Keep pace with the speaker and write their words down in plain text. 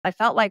I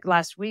felt like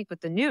last week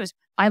with the news,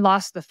 I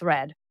lost the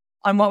thread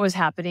on what was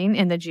happening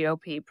in the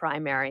GOP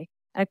primary.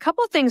 And a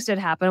couple of things did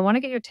happen. I want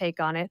to get your take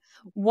on it.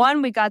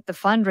 One, we got the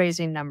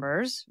fundraising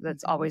numbers.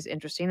 That's always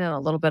interesting and a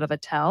little bit of a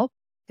tell.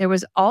 There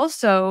was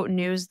also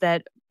news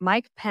that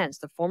Mike Pence,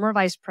 the former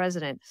vice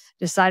president,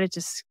 decided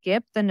to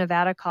skip the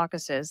Nevada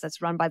caucuses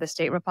that's run by the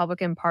state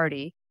Republican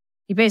Party.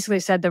 He basically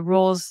said the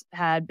rules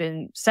had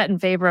been set in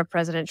favor of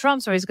President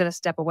Trump, so he's going to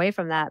step away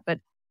from that. But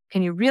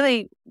can you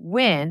really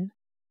win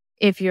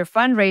if your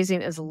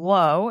fundraising is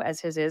low,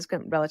 as his is,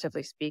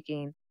 relatively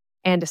speaking,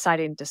 and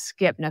deciding to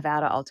skip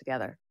Nevada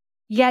altogether?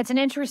 Yeah, it's an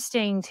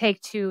interesting take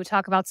to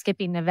talk about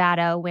skipping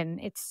Nevada when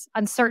it's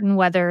uncertain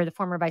whether the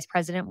former vice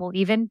president will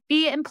even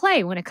be in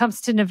play when it comes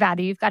to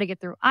Nevada. You've got to get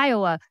through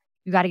Iowa.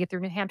 You've got to get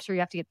through New Hampshire. You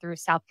have to get through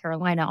South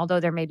Carolina,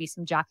 although there may be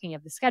some jockeying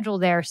of the schedule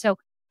there. So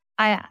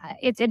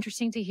it's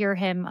interesting to hear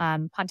him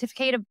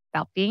pontificate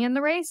about being in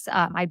the race.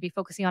 I'd be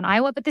focusing on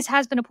Iowa, but this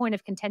has been a point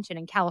of contention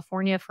in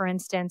California, for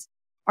instance.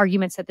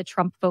 Arguments that the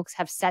Trump folks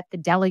have set the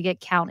delegate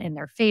count in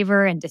their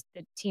favor, and the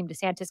team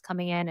DeSantis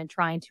coming in and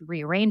trying to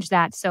rearrange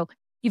that. So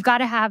you've got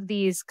to have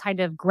these kind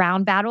of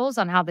ground battles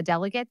on how the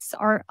delegates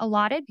are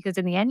allotted, because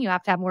in the end, you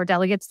have to have more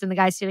delegates than the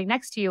guy sitting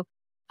next to you.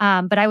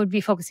 But I would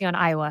be focusing on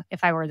Iowa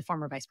if I were the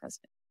former vice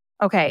president.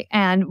 Okay.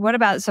 And what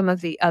about some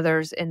of the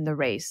others in the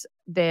race?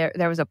 There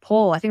was a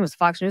poll, I think it was a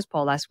Fox News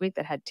poll last week,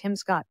 that had Tim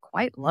Scott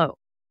quite low.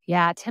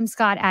 Yeah, Tim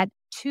Scott at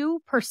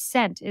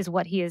 2% is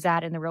what he is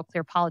at in the Real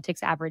Clear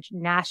Politics average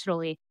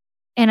nationally.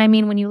 And I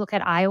mean, when you look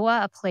at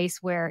Iowa, a place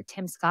where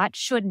Tim Scott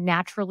should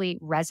naturally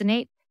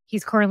resonate,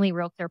 he's currently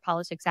Real Clear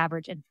Politics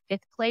average in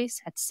 5th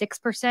place at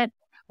 6%.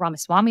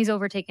 Ramaswamy's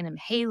overtaken him.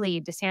 Haley,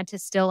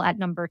 DeSantis still at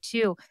number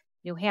 2.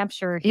 New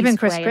Hampshire, even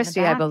Chris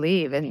Christie, I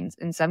believe,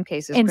 in some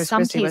cases, Chris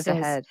Christie was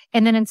ahead.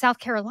 And then in South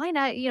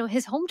Carolina,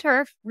 his home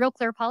turf, Real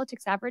Clear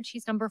Politics average,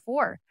 he's number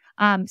 4.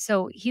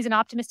 So he's an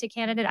optimistic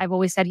candidate. I've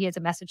always said he has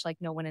a message like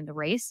no one in the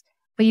race,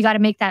 but you got to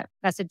make that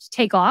message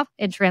take off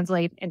and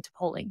translate into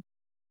polling.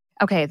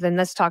 Okay, then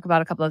let's talk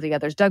about a couple of the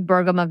others. Doug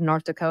Burgum of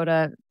North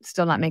Dakota,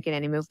 still not making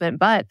any movement,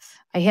 but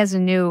he has a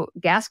new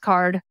gas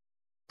card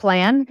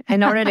plan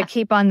in order to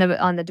keep on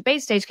the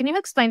debate stage. Can you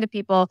explain to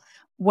people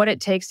what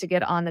it takes to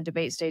get on the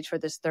debate stage for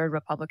this third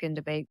Republican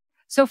debate?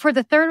 So for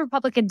the third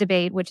Republican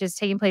debate, which is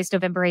taking place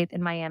November 8th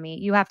in Miami,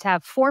 you have to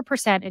have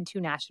 4% in 2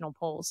 national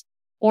polls,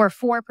 or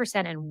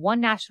 4% in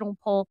 1 national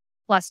poll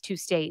plus 2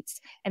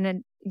 states. And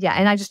then, yeah,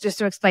 and I just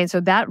to explain,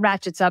 so that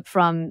ratchets up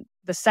from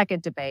the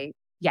second debate.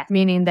 Yes.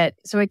 Meaning that,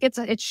 so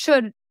it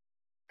should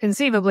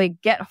conceivably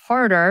get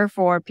harder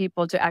for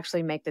people to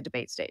actually make the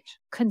debate stage.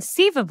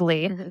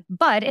 Conceivably,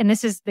 but, and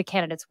this is the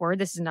candidate's word,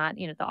 this is not,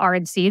 the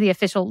RNC, the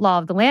official law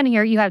of the land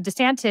here. You have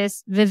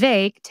DeSantis,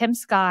 Vivek, Tim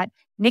Scott,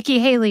 Nikki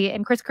Haley,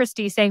 and Chris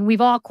Christie saying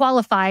we've all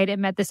qualified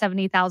and met the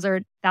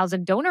 70,000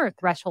 donor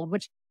threshold,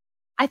 which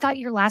I thought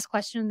your last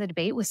question in the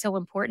debate was so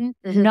important.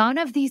 None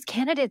of these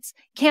candidates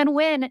can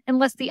win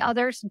unless the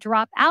others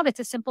drop out. It's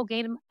a simple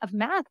game of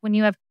math. When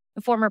you have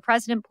the former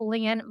president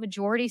pulling in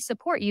majority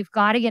support, you've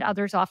got to get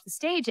others off the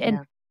stage. And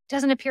it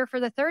doesn't appear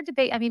for the third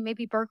debate. I mean,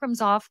 maybe Burgum's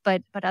off,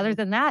 but other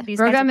than that,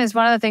 Burgum is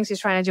one of the things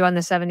he's trying to do on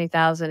the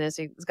 70,000 is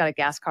he's got a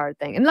gas card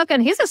thing. And look,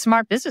 and he's a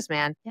smart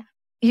businessman. Yeah.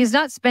 He's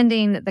not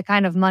spending the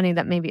kind of money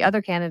that maybe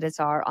other candidates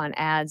are on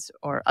ads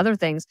or other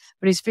things,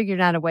 but he's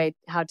figured out a way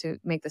how to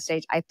make the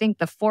stage. I think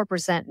the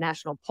 4%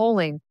 national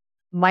polling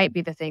might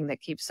be the thing that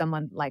keeps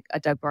someone like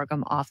a Doug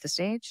Burgum off the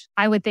stage.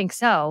 I would think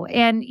so.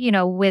 And,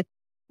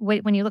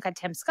 when you look at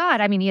Tim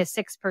Scott, I mean, he has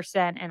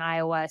 6% in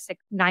Iowa,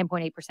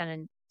 9.8%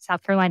 in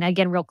South Carolina.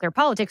 Again, Real Clear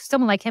Politics.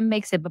 Someone like him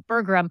makes it, but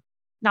Burgum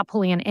not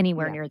pulling in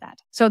anywhere near that.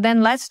 So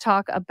then let's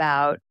talk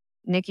about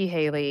Nikki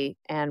Haley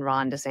and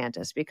Ron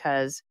DeSantis,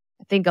 because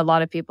I think a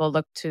lot of people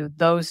look to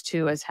those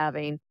two as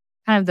having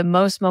kind of the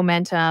most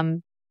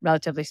momentum,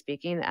 relatively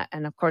speaking.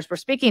 And of course, we're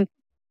speaking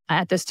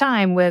at this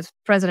time with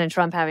President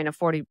Trump having a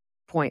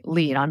 40-point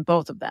lead on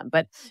both of them.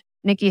 But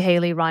Nikki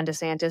Haley, Ron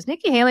DeSantis.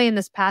 Nikki Haley in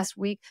this past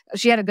week,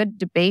 she had a good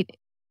debate,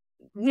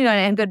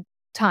 and good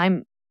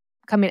time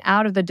coming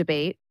out of the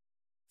debate.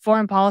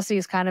 Foreign policy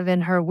is kind of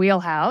in her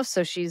wheelhouse,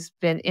 so she's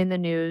been in the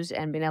news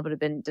and been able to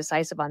be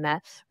decisive on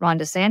that. Ron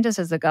DeSantis,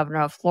 as the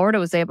governor of Florida,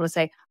 was able to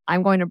say,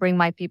 I'm going to bring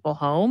my people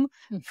home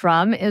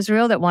from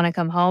Israel that want to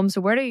come home. So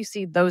where do you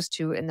see those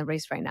two in the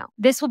race right now?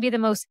 This will be the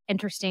most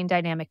interesting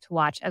dynamic to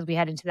watch as we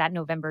head into that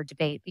November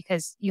debate,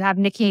 because you have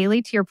Nikki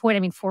Haley, to your point, I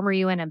mean, former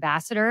UN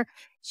ambassador.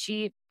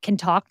 She can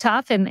talk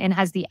tough and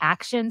has the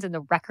actions and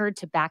the record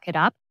to back it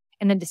up.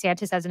 And then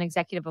DeSantis as an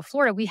executive of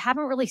Florida, we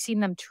haven't really seen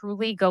them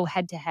truly go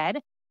head to head.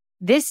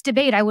 This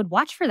debate, I would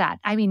watch for that.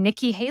 I mean,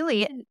 Nikki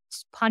Haley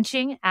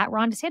punching at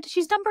Ron DeSantis.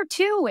 She's number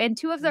 2 in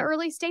 2 of the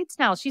early states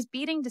now. She's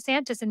beating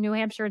DeSantis in New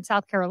Hampshire and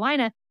South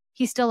Carolina.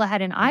 He's still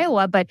ahead in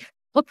Iowa, but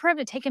look for him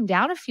to take him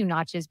down a few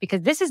notches,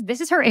 because this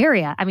is her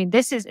area. I mean,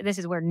 this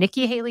is where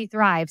Nikki Haley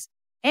thrives.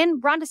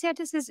 And Ron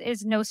DeSantis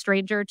is no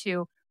stranger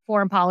to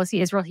foreign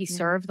policy. Israel, he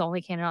served, the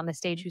only candidate on the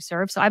stage who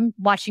served. So I'm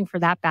watching for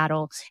that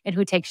battle and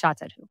who takes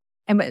shots at who.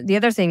 And the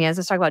other thing is,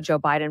 let's talk about Joe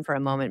Biden for a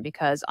moment,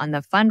 because on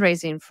the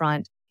fundraising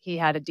front, he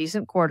had a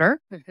decent quarter,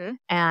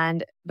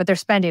 but they're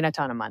spending a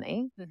ton of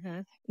money.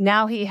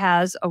 Now he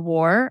has a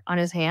war on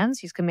his hands.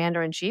 He's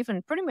commander in chief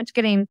and pretty much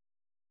getting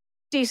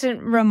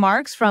decent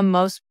remarks from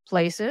most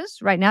places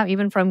right now,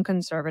 even from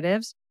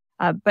conservatives.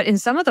 But in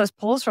some of those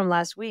polls from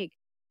last week,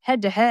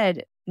 head to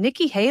head,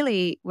 Nikki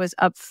Haley was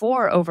up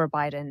 4 over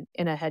Biden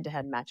in a head to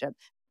head matchup.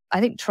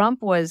 I think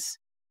Trump was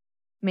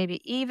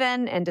maybe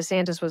even and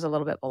DeSantis was a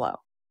little bit below.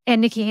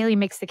 And Nikki Haley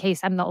makes the case,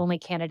 I'm the only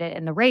candidate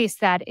in the race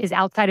that is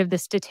outside of the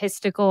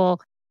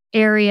statistical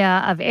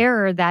area of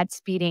error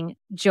that's beating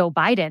Joe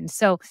Biden.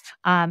 So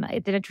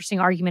it's an interesting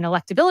argument,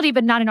 electability,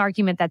 but not an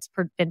argument that's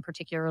been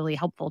particularly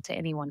helpful to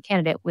any one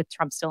candidate with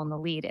Trump still in the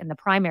lead in the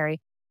primary.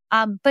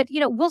 But,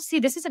 we'll see.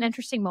 This is an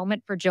interesting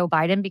moment for Joe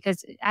Biden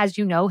because, as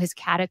you know, his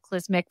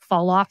cataclysmic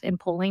fall off in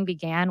polling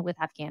began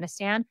with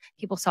Afghanistan.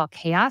 People saw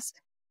chaos.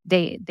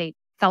 They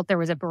felt there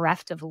was a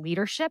bereft of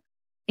leadership.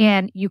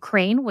 And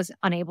Ukraine was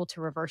unable to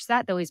reverse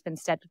that, though he's been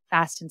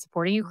steadfast in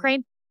supporting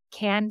Ukraine.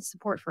 Can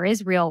support for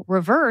Israel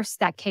reverse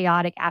that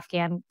chaotic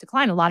Afghan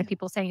decline? A lot of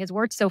people saying his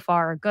words so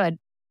far are good.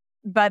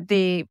 But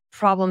the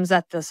problems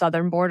at the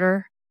southern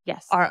border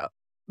yes, are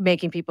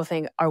making people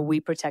think, are we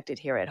protected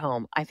here at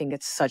home? I think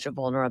it's such a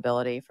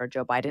vulnerability for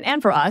Joe Biden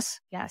and for us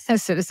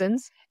as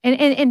citizens.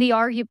 And the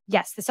argument,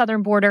 yes, the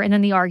southern border, and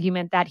then the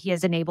argument that he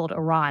has enabled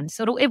Iran.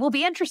 So it will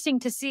be interesting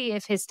to see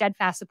if his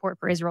steadfast support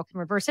for Israel can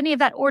reverse any of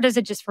that, or does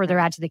it just further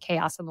add to the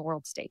chaos on the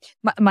world stage?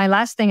 My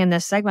last thing in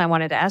this segment I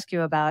wanted to ask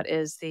you about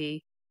is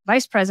the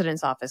Vice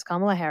President's office,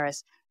 Kamala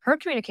Harris. Her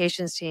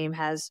communications team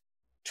has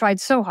tried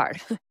so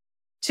hard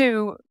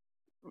to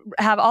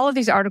have all of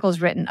these articles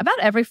written. About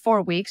every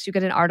 4 weeks, you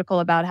get an article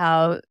about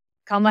how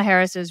Kamala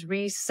Harris is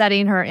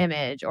resetting her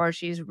image, or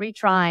she's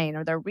retrying,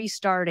 or they're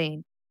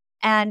restarting.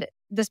 And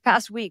this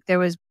past week, there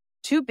was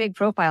 2 big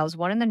profiles,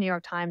 one in the New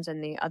York Times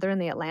and the other in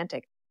the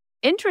Atlantic.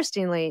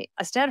 Interestingly,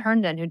 Asted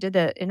Herndon, who did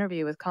the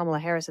interview with Kamala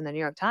Harris in the New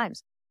York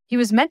Times, he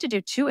was meant to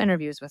do 2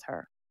 interviews with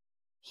her.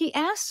 He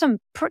asked some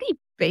pretty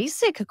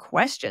basic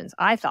questions,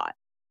 I thought.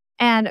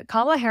 And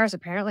Kamala Harris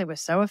apparently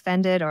was so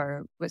offended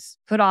or was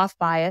put off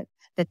by it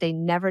that they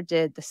never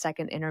did the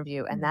second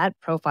interview. And that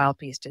profile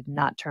piece did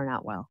not turn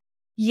out well.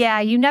 Yeah,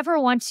 you never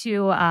want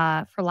to,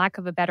 for lack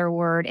of a better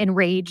word,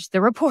 enrage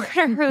the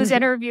reporter who's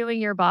interviewing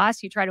your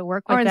boss. You try to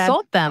work with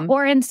them.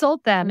 Or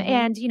insult them.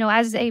 And,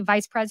 as a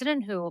vice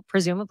president who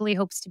presumably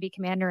hopes to be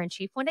commander in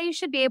chief one day, you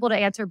should be able to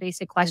answer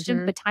basic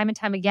questions. But time and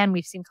time again,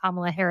 we've seen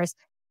Kamala Harris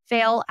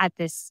fail at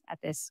this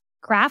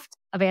craft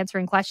of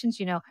answering questions.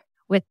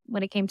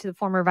 When it came to the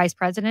former vice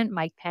president,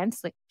 Mike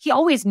Pence, he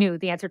always knew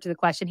the answer to the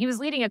question. He was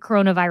leading a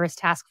coronavirus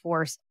task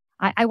force.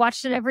 I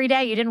watched it every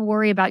day. You didn't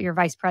worry about your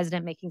vice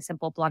president making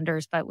simple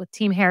blunders. But with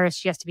Team Harris,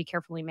 she has to be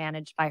carefully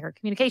managed by her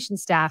communication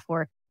staff,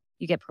 or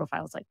you get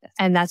profiles like this.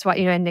 And that's why,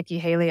 and Nikki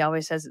Haley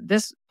always says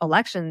this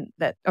election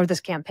this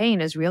campaign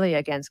is really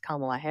against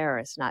Kamala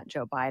Harris, not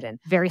Joe Biden.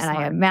 Very smart.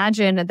 And I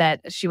imagine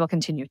that she will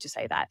continue to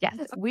say that.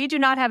 Yes. We do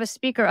not have a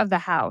Speaker of the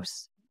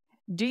House.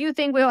 Do you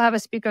think we'll have a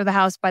Speaker of the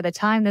House by the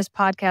time this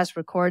podcast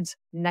records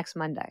next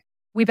Monday?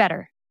 We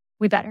better.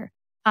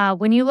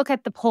 When you look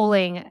at the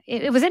polling,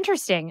 it was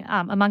interesting.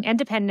 Among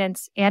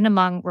independents and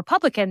among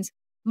Republicans,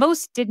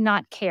 most did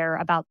not care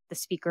about the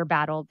speaker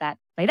battle that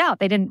played out.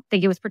 They didn't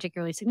think it was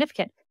particularly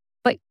significant.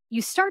 But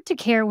you start to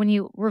care when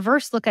you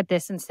reverse look at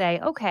this and say,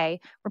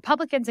 okay,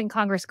 Republicans in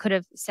Congress could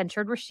have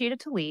censured Rashida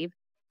Tlaib,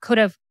 could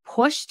have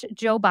pushed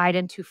Joe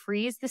Biden to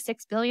freeze the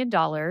 $6 billion,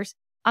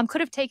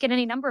 could have taken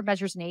any number of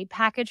measures, an aid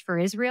package for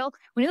Israel.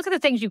 When you look at the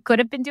things you could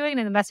have been doing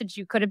and the message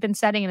you could have been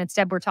setting, and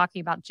instead we're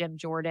talking about Jim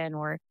Jordan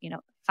or,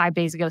 5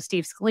 days ago,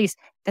 Steve Scalise,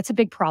 that's a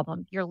big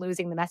problem. You're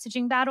losing the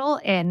messaging battle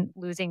and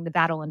losing the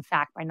battle, in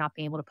fact, by not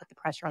being able to put the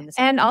pressure on the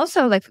state. And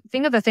also,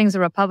 think of the things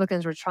the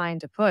Republicans were trying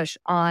to push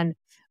on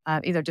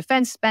either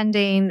defense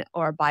spending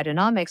or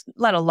Bidenomics,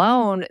 let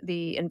alone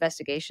the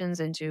investigations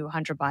into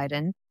Hunter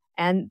Biden.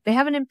 And they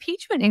have an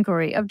impeachment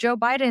inquiry of Joe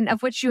Biden,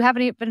 of which you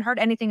haven't even heard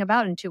anything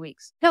about in 2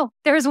 weeks. No,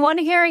 there was one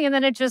hearing and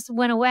then it just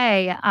went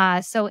away.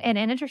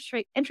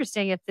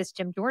 Interesting if this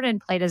Jim Jordan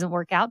play doesn't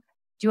work out.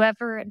 Do you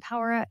ever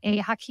empower a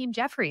Hakeem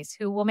Jeffries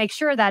who will make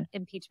sure that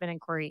impeachment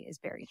inquiry is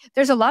buried?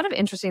 There's a lot of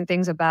interesting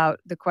things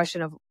about the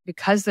question of,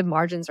 because the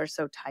margins are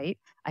so tight.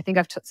 I think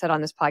I've said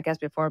on this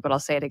podcast before, but I'll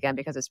say it again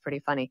because it's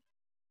pretty funny.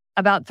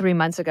 About 3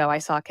 months ago, I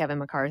saw Kevin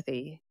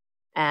McCarthy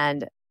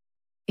and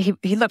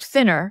he looked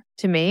thinner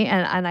to me.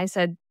 And I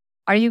said,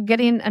 are you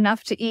getting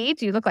enough to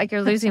eat? You look like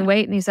you're losing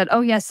weight. And he said,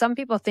 oh, yes, some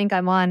people think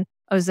I'm on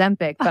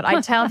Ozempic, but I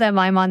tell them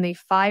I'm on the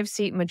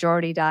 5-seat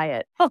majority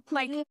diet.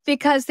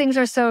 Because things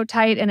are so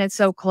tight and it's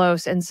so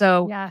close. And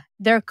so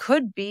there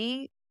could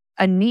be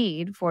a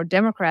need for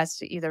Democrats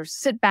to either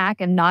sit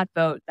back and not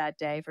vote that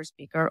day for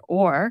speaker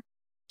or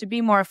to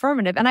be more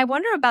affirmative. And I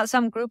wonder about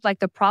some group like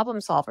the Problem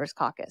Solvers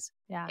Caucus.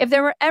 Yeah. If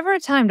there were ever a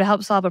time to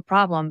help solve a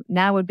problem,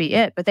 now would be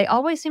it. But they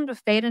always seem to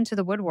fade into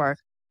the woodwork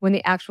when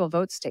the actual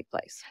votes take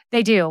place.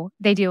 They do.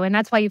 And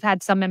that's why you've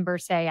had some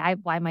members say,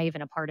 why am I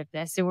even a part of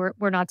this? So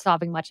we're not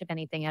solving much of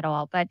anything at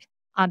all. But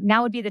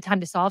now would be the time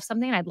to solve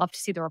something. I'd love to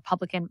see the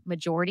Republican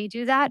majority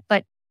do that.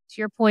 But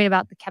To your point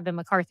about the Kevin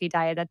McCarthy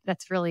diet,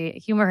 that's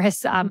really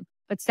humorous,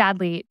 but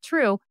sadly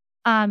true.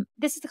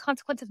 This is the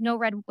consequence of no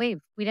red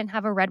wave. We didn't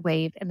have a red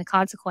wave, and the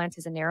consequence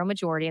is a narrow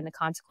majority, and the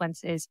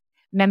consequence is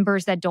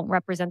members that don't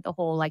represent the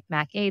whole, like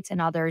Mac Gaetz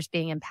and others,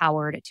 being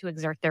empowered to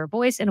exert their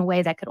voice in a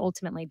way that could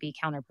ultimately be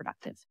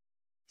counterproductive.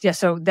 Yeah,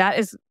 so that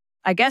is,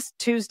 I guess,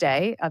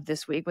 Tuesday of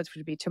this week, which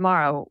would be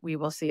tomorrow, we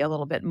will see a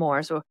little bit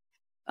more. So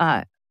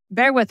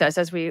bear with us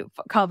as we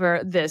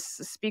cover this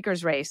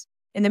speaker's race.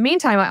 In the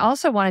meantime, I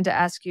also wanted to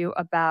ask you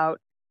about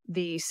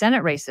the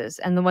Senate races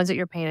and the ones that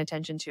you're paying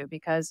attention to,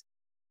 because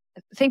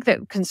I think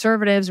that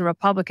conservatives and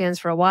Republicans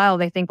for a while,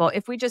 they think, well,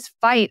 if we just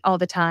fight all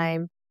the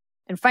time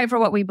and fight for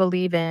what we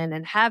believe in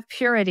and have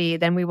purity,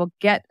 then we will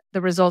get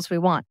the results we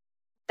want.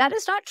 That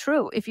is not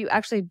true if you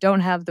actually don't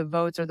have the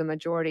votes or the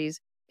majorities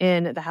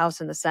in the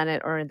House and the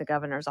Senate or in the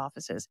governor's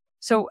offices.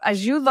 So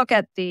as you look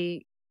at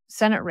the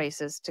Senate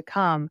races to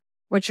come,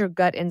 what's your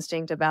gut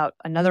instinct about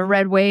another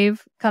red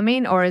wave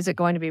coming, or is it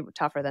going to be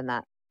tougher than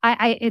that?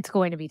 It's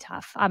going to be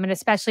tough. And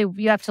especially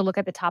you have to look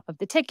at the top of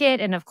the ticket.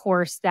 And of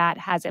course, that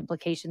has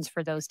implications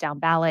for those down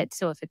ballot.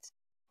 So if it's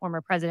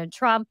former President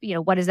Trump,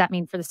 what does that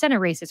mean for the Senate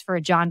races, for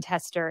a John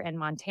Tester in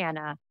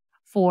Montana,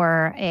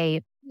 for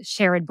a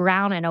Sherrod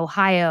Brown in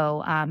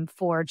Ohio,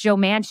 for Joe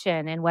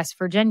Manchin in West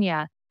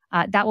Virginia?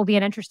 That will be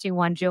an interesting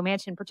one. Joe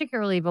Manchin,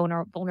 particularly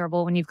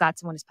vulnerable when you've got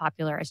someone as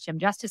popular as Jim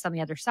Justice on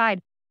the other side.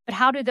 But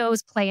how do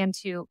those play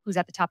into who's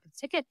at the top of the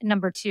ticket? And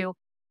number two,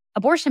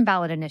 abortion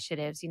ballot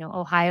initiatives.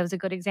 Ohio is a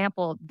good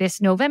example.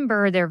 This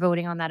November, they're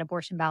voting on that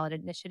abortion ballot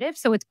initiative.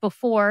 So it's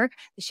before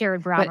the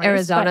Sherrod Brown But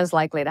Arizona's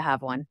likely to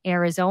have one.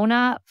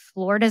 Arizona,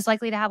 Florida's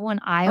likely to have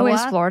one. Iowa. Oh,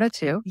 is Florida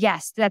too?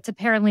 Yes, that's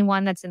apparently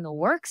one that's in the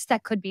works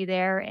that could be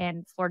there.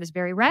 And Florida's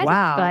very red.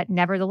 Wow. But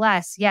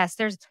nevertheless, yes,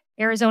 there's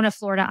Arizona,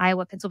 Florida,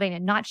 Iowa, Pennsylvania.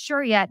 Not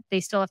sure yet.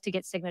 They still have to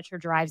get signature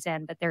drives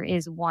in, but there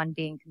is one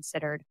being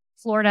considered.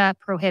 Florida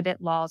prohibit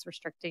laws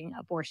restricting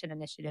abortion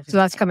initiatives. So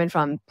that's coming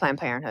from Planned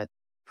Parenthood.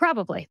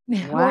 Probably.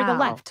 Wow. Or the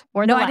left.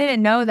 I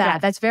didn't know that. Yeah.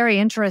 That's very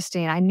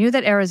interesting. I knew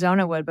that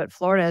Arizona would, but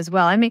Florida as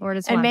well. I mean,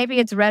 and maybe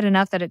it's red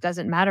enough that it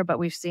doesn't matter, but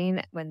we've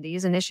seen when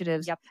these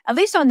initiatives, at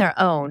least on their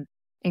own,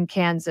 in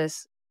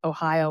Kansas,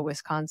 Ohio,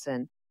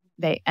 Wisconsin,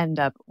 they end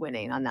up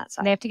winning on that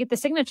side. They have to get the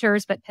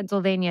signatures, but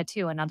Pennsylvania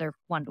too, another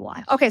one to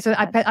watch. Okay, so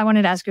I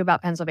wanted to ask you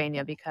about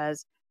Pennsylvania,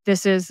 because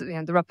this is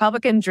the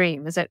Republican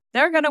dream, is that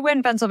they're going to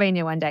win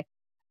Pennsylvania one day.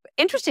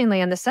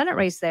 Interestingly, in the Senate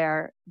race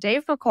there,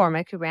 Dave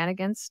McCormick, who ran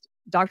against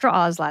Dr.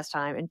 Oz last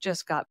time and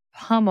just got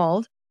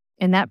pummeled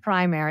in that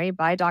primary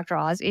by Dr.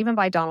 Oz, even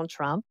by Donald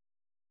Trump,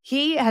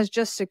 he has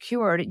just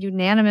secured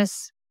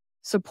unanimous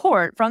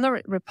support from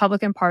the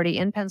Republican Party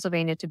in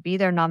Pennsylvania to be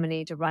their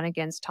nominee to run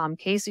against Tom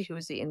Casey, who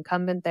is the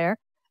incumbent there.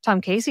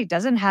 Tom Casey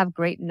doesn't have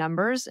great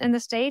numbers in the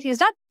state. He's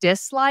not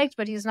disliked,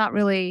 but he's not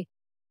really,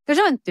 there's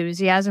no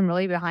enthusiasm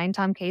really behind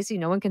Tom Casey.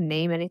 No one can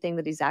name anything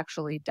that he's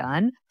actually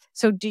done.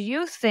 So do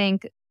you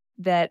think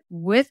that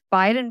with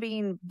Biden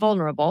being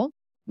vulnerable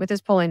with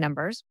his polling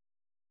numbers,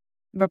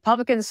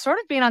 Republicans sort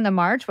of being on the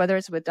march, whether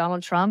it's with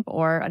Donald Trump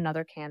or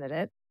another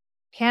candidate,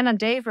 can a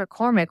Dave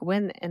McCormick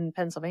win in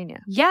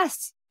Pennsylvania?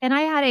 Yes. And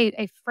I had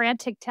a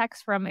frantic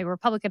text from a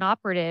Republican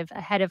operative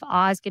ahead of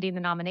Oz getting the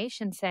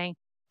nomination saying,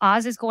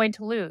 Oz is going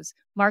to lose.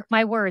 Mark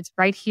my words,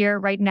 right here,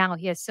 right now.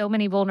 He has so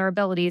many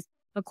vulnerabilities.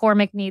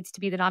 McCormick needs to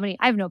be the nominee.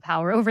 I have no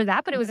power over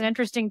that, but it was an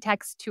interesting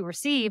text to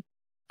receive.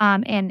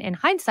 And in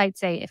hindsight,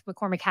 say if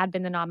McCormick had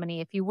been the nominee,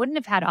 if you wouldn't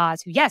have had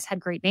Oz, who, yes, had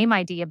great name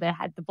idea, but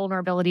had the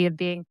vulnerability of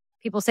being,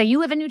 people say, you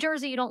live in New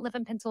Jersey, you don't live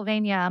in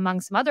Pennsylvania,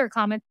 among some other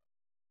comments,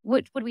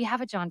 would we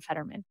have a John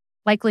Fetterman?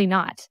 Likely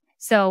not.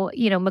 So,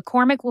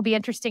 McCormick will be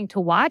interesting to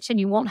watch, and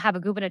you won't have a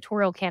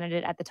gubernatorial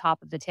candidate at the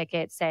top of the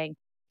ticket saying,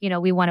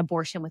 we want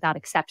abortion without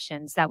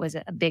exceptions. That was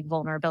a big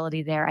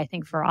vulnerability there, I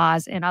think, for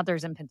Oz and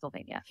others in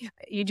Pennsylvania.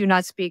 You do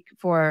not speak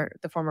for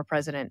the former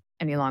president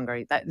any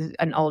longer. That is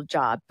an old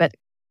job. But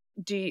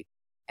do you,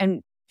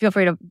 and feel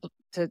free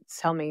to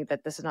tell me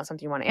that this is not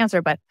something you want to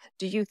answer, but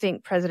do you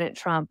think President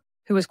Trump,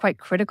 who was quite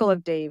critical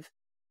of Dave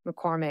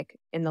McCormick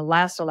in the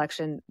last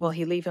election, will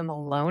he leave him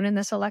alone in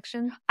this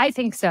election? I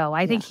think so.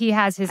 I think he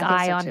has his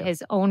eye on too.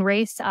 His own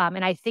race.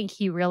 And I think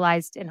he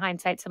realized in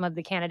hindsight some of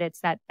the candidates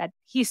that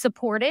he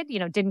supported,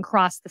 didn't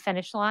cross the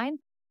finish line.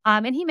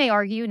 And he may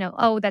argue,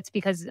 that's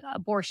because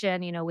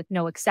abortion, with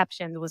no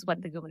exceptions was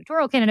what the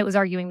gubernatorial candidate was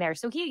arguing there.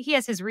 So he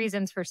has his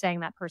reasons for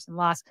saying that person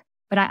lost.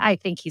 But I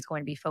think he's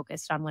going to be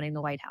focused on winning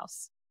the White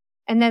House.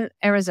 And then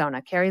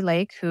Arizona, Kari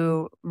Lake,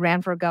 who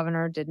ran for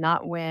governor, did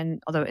not win,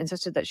 although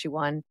insisted that she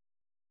won.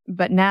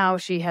 But now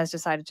she has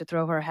decided to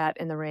throw her hat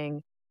in the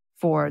ring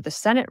for the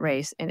Senate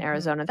race in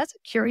Arizona. That's a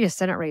curious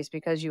Senate race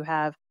because you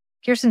have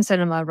Kyrsten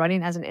Sinema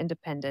running as an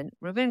independent,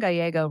 Ruben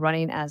Gallego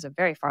running as a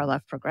very far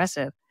left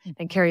progressive,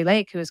 and Kari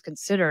Lake, who is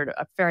considered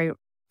a very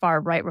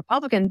far right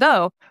Republican,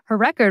 though her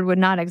record would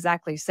not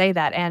exactly say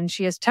that. And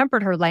she has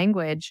tempered her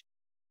language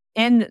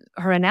in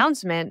her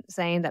announcement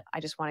saying that I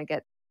just want to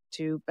get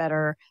to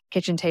better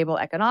kitchen table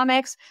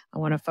economics. I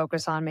want to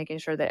focus on making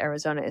sure that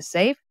Arizona is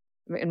safe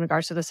in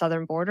regards to the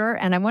southern border.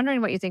 And I'm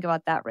wondering what you think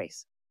about that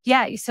race.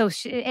 Yeah. So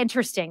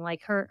interesting.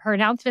 Like her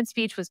announcement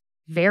speech was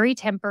very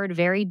tempered,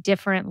 very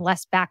different,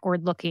 less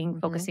backward looking,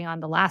 focusing on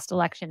the last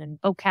election and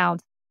vote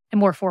counts, and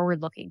more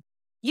forward looking.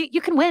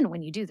 You can win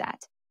when you do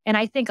that. And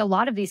I think a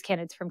lot of these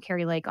candidates from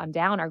Kayleigh on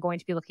down are going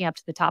to be looking up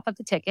to the top of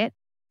the ticket.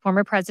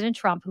 Former President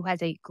Trump, who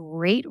has a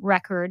great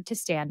record to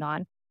stand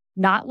on,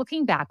 not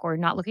looking backward,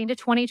 not looking to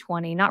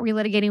 2020, not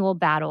relitigating old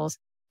battles,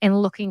 and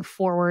looking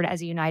forward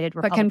as a united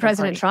Republican But can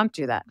President Party. Trump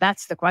do that?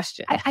 That's the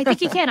question. I think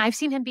he can. I've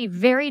seen him be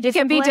very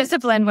disciplined. He can be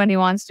disciplined when he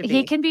wants to be.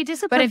 He can be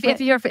disciplined. But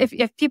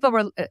if people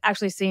were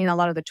actually seeing a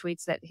lot of the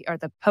tweets or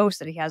the posts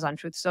that he has on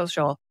Truth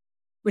Social,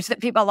 which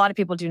a lot of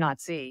people do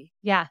not see.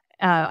 Yeah.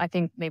 I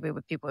think maybe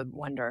people would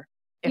wonder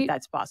if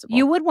that's possible.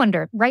 You would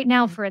wonder. Right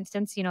now, for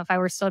instance, if I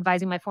were still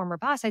advising my former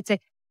boss, I'd say,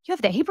 you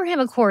have the Abraham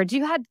Accords.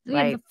 You had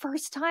the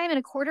first time in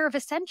a quarter of a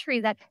century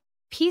that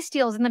peace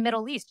deals in the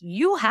Middle East.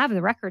 You have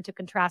the record to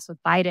contrast with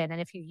Biden. And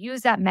if you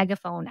use that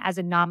megaphone as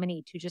a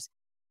nominee to just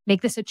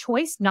make this a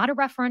choice, not a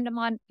referendum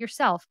on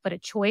yourself, but a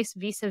choice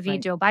vis-a-vis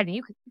Joe Biden,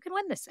 you can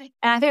win this thing.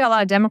 And I think a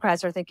lot of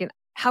Democrats are thinking,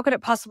 how could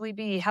it possibly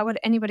be? How would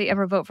anybody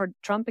ever vote for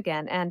Trump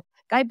again? And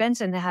Guy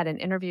Benson had an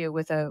interview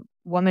with a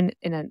woman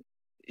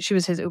she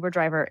was his Uber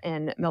driver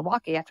in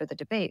Milwaukee after the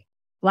debate,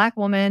 Black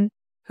woman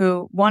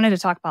who wanted to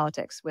talk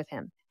politics with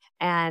him.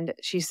 And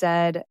she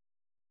said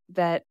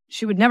that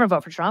she would never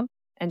vote for Trump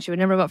and she would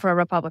never vote for a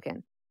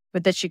Republican,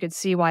 but that she could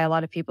see why a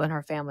lot of people in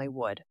her family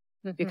would,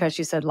 because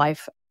she said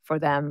life for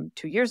them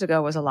 2 years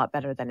ago was a lot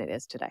better than it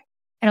is today.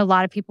 And a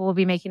lot of people will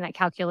be making that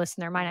calculus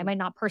in their mind. I might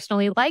not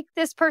personally like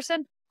this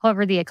person.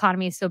 However, the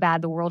economy is so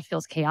bad, the world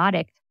feels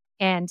chaotic.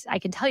 And I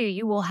can tell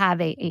you will have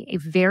a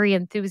very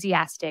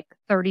enthusiastic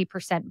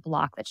 30%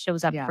 block that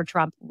shows up for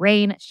Trump.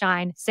 Rain,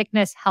 shine,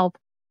 sickness, help.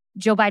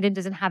 Joe Biden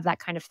doesn't have that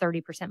kind of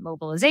 30%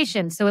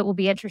 mobilization. So it will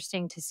be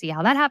interesting to see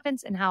how that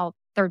happens and how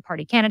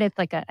third-party candidates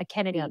like a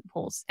Kennedy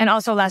pulls. And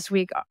also last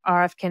week,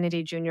 R.F.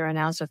 Kennedy Jr.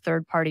 announced a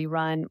third-party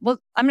run. Well,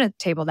 I'm going to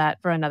table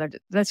that for another.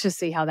 Let's just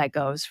see how that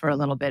goes for a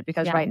little bit,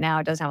 because right now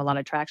it doesn't have a lot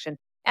of traction.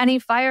 And he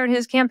fired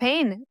his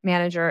campaign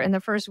manager in the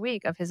first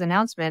week of his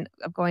announcement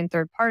of going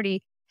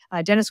third-party.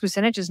 Dennis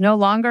Kucinich is no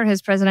longer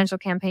his presidential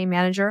campaign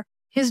manager.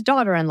 His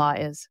daughter-in-law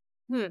is.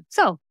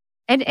 So,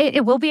 and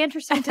it will be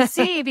interesting to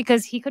see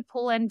because he could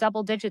pull in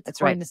double digits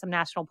according to some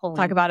national polling.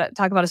 Talk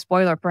about a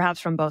spoiler, perhaps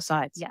from both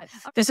sides. Yes.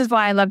 This is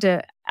why I love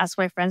to ask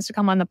my friends to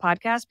come on the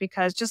podcast,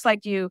 because just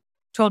like you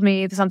told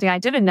me something I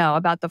didn't know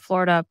about the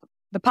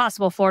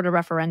possible Florida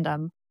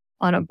referendum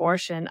on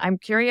abortion, I'm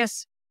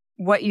curious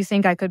what you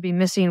think I could be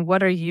missing.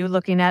 What are you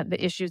looking at,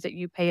 the issues that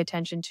you pay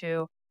attention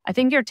to? I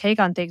think your take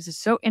on things is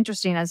so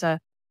interesting as a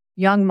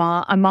young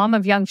mom, a mom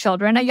of young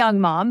children, a young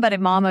mom, but a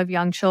mom of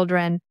young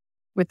children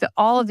with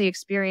all of the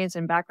experience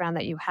and background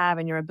that you have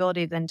and your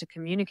ability then to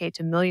communicate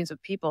to millions of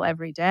people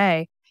every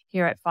day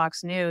here at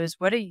Fox News.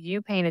 What are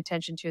you paying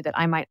attention to that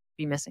I might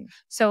be missing?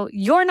 So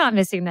you're not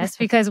missing this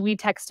because we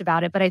text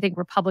about it, but I think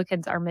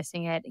Republicans are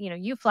missing it.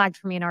 You flagged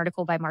for me an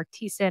article by Mark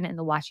Thiessen in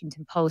the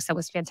Washington Post that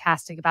was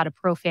fantastic about a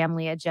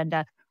pro-family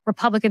agenda.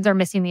 Republicans are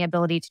missing the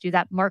ability to do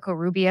that. Marco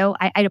Rubio,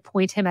 I'd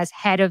appoint him as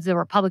head of the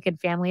Republican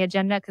family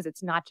agenda because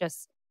it's not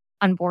just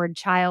Unborn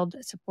Child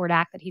Support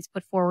Act that he's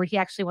put forward. He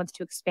actually wants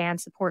to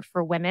expand support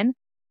for women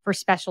for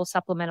special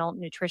supplemental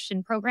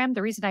nutrition program.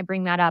 The reason I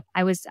bring that up,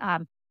 I was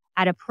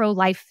at a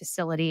pro-life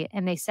facility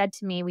and they said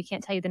to me, we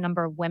can't tell you the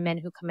number of women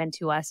who come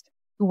into us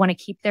who want to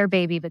keep their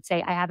baby, but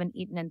say, I haven't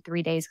eaten in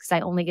 3 days because I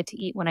only get to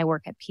eat when I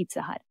work at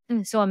Pizza Hut.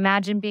 So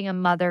imagine being a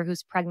mother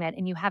who's pregnant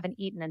and you haven't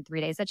eaten in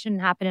 3 days. That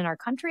shouldn't happen in our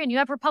country. And you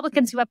have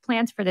Republicans who have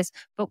plans for this,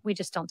 but we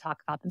just don't talk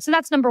about them. So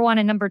that's number one.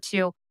 And number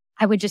two,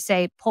 I would just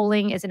say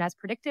polling isn't as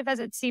predictive as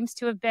it seems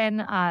to have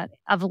been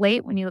of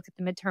late when you look at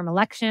the midterm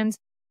elections.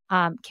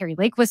 Carrie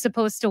Lake was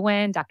supposed to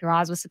win. Dr.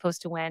 Oz was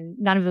supposed to win.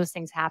 None of those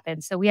things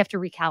happened. So we have to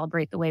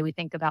recalibrate the way we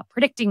think about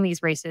predicting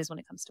these races when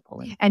it comes to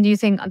polling. And do you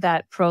think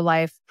that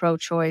pro-life,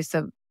 pro-choice,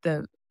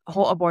 the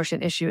whole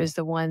abortion issue is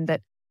the one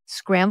that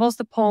scrambles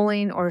the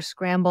polling or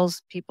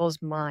scrambles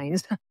people's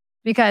minds?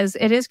 Because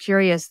it is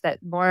curious that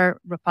more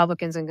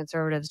Republicans and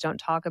conservatives don't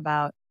talk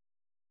about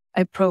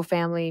a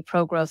pro-family,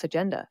 pro-growth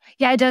agenda.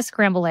 Yeah, it does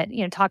scramble it.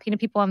 Talking to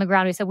people on the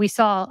ground, we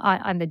saw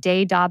on the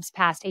day Dobbs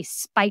passed a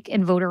spike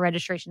in voter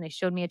registration. They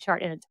showed me a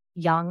chart and it's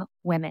young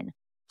women.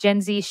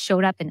 Gen Z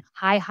showed up in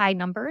high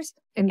numbers.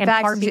 In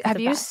fact, have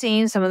you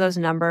seen some of those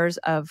numbers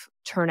of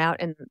turnout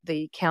in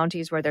the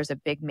counties where there's a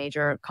big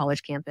major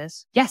college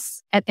campus?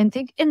 Yes. And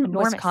think in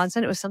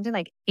Wisconsin, it was something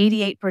like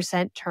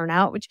 88%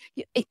 turnout, which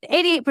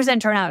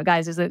 88% turnout,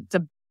 guys,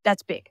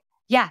 that's big.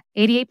 Yeah,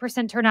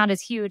 88% turnout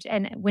is huge.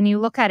 And when you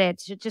look at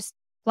it, just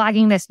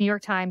flagging this, New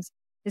York Times,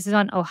 this is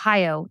on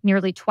Ohio.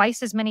 Nearly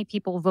twice as many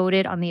people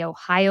voted on the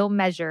Ohio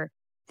measure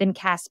than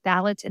cast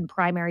ballots in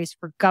primaries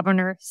for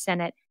governor,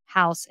 Senate,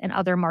 House, and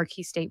other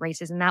marquee state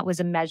races. And that was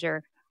a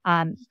measure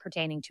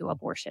pertaining to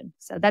abortion.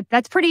 So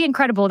that's pretty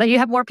incredible that you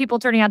have more people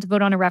turning out to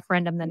vote on a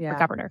referendum than for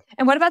governor.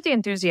 And what about the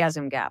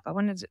enthusiasm gap? I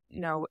wanted to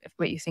know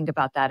what you think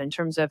about that in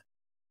terms of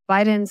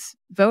Biden's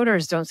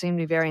voters don't seem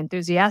to be very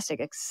enthusiastic,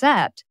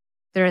 except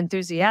they're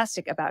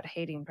enthusiastic about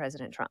hating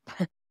President Trump.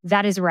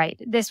 That is right.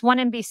 This one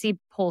NBC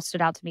poll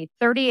stood out to me.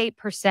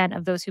 38%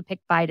 of those who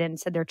picked Biden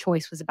said their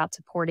choice was about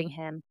supporting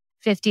him.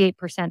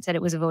 58% said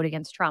it was a vote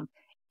against Trump.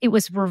 It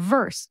was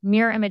reversed,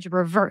 mirror image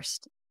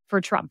reversed for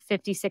Trump.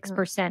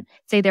 56%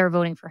 say they're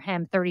voting for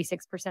him.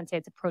 36% say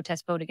it's a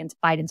protest vote against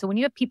Biden. So when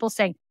you have people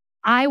saying,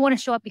 I want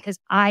to show up because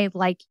I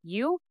like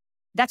you,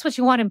 that's what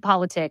you want in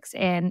politics.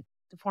 And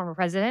the former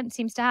president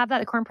seems to have that.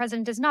 The current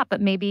president does not,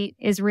 but maybe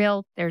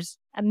Israel, there's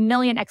a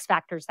million X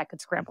factors that could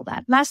scramble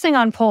that. Last thing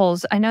on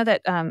polls, I know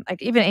that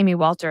like even Amy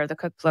Welter, the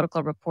Cook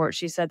Political Report,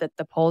 she said that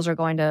the polls are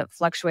going to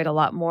fluctuate a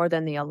lot more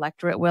than the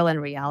electorate will in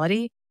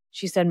reality.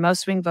 She said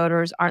most swing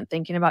voters aren't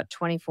thinking about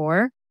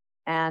 24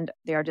 and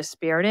they are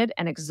dispirited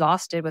and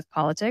exhausted with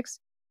politics.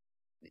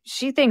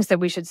 She thinks that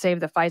we should save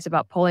the fights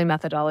about polling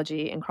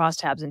methodology and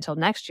crosstabs until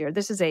next year.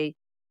 This is a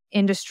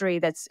industry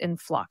that's in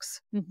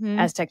flux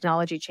as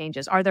technology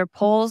changes. Are there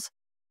polls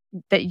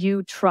that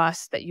you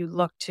trust, that you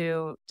look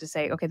to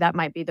say, okay, that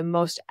might be the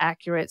most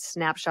accurate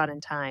snapshot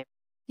in time?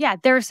 Yeah,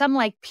 there are some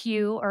like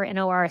Pew or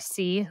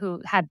NORC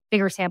who have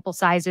bigger sample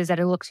sizes that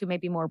I look to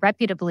maybe more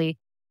reputably.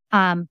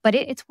 But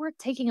it's worth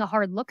taking a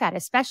hard look at,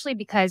 especially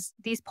because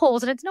these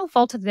polls, and it's no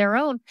fault of their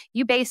own,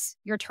 you base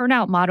your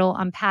turnout model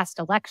on past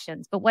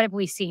elections. But what have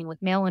we seen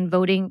with mail-in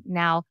voting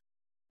now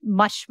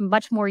much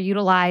more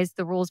utilized,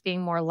 the rules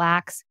being more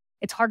lax?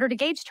 It's harder to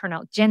gauge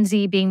turnout. Gen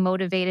Z being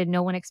motivated,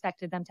 no one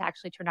expected them to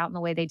actually turn out in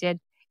the way they did.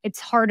 It's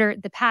harder.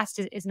 The past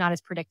is not as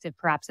predictive,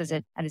 perhaps, as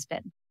it has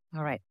been.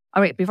 All right.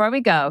 Before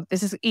we go,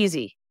 this is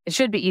easy. It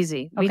should be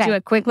easy. We do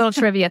a quick little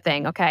trivia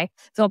thing, okay?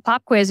 So a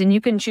pop quiz, and you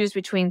can choose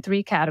between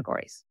 3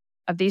 categories.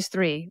 Of these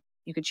 3,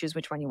 you could choose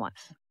which one you want.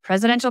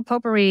 Presidential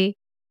potpourri,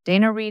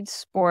 Dana Reed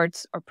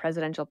sports, or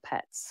presidential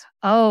pets.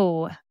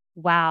 Oh,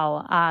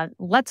 wow.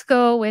 Let's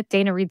go with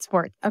Dana Reed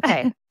sports.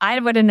 Okay. I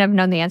wouldn't have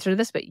known the answer to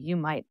this, but you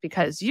might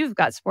because you've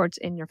got sports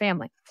in your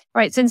family. All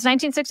right. Since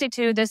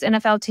 1962, this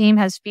NFL team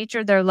has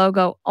featured their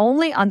logo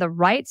only on the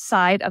right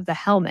side of the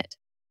helmet.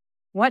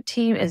 What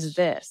team is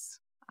this?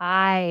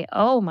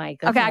 Oh my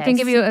goodness. Okay. I can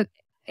give you a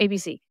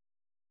ABC.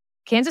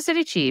 Kansas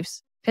City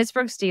Chiefs,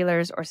 Pittsburgh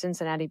Steelers, or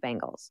Cincinnati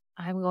Bengals?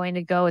 I'm going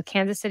to go with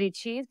Kansas City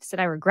Chiefs,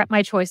 and I regret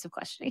my choice of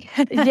questioning.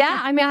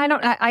 Yeah, I mean,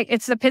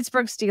 it's the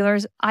Pittsburgh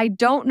Steelers. I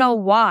don't know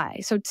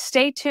why. So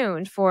stay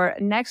tuned for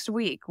next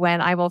week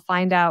when I will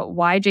find out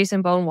why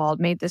Jason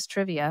Bonewald made this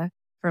trivia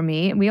for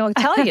me. And we will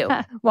tell you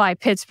why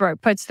Pittsburgh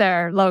puts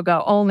their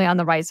logo only on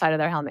the right side of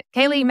their helmet.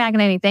 Kayleigh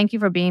McEnany, thank you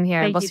for being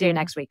here. We'll see you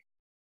next week.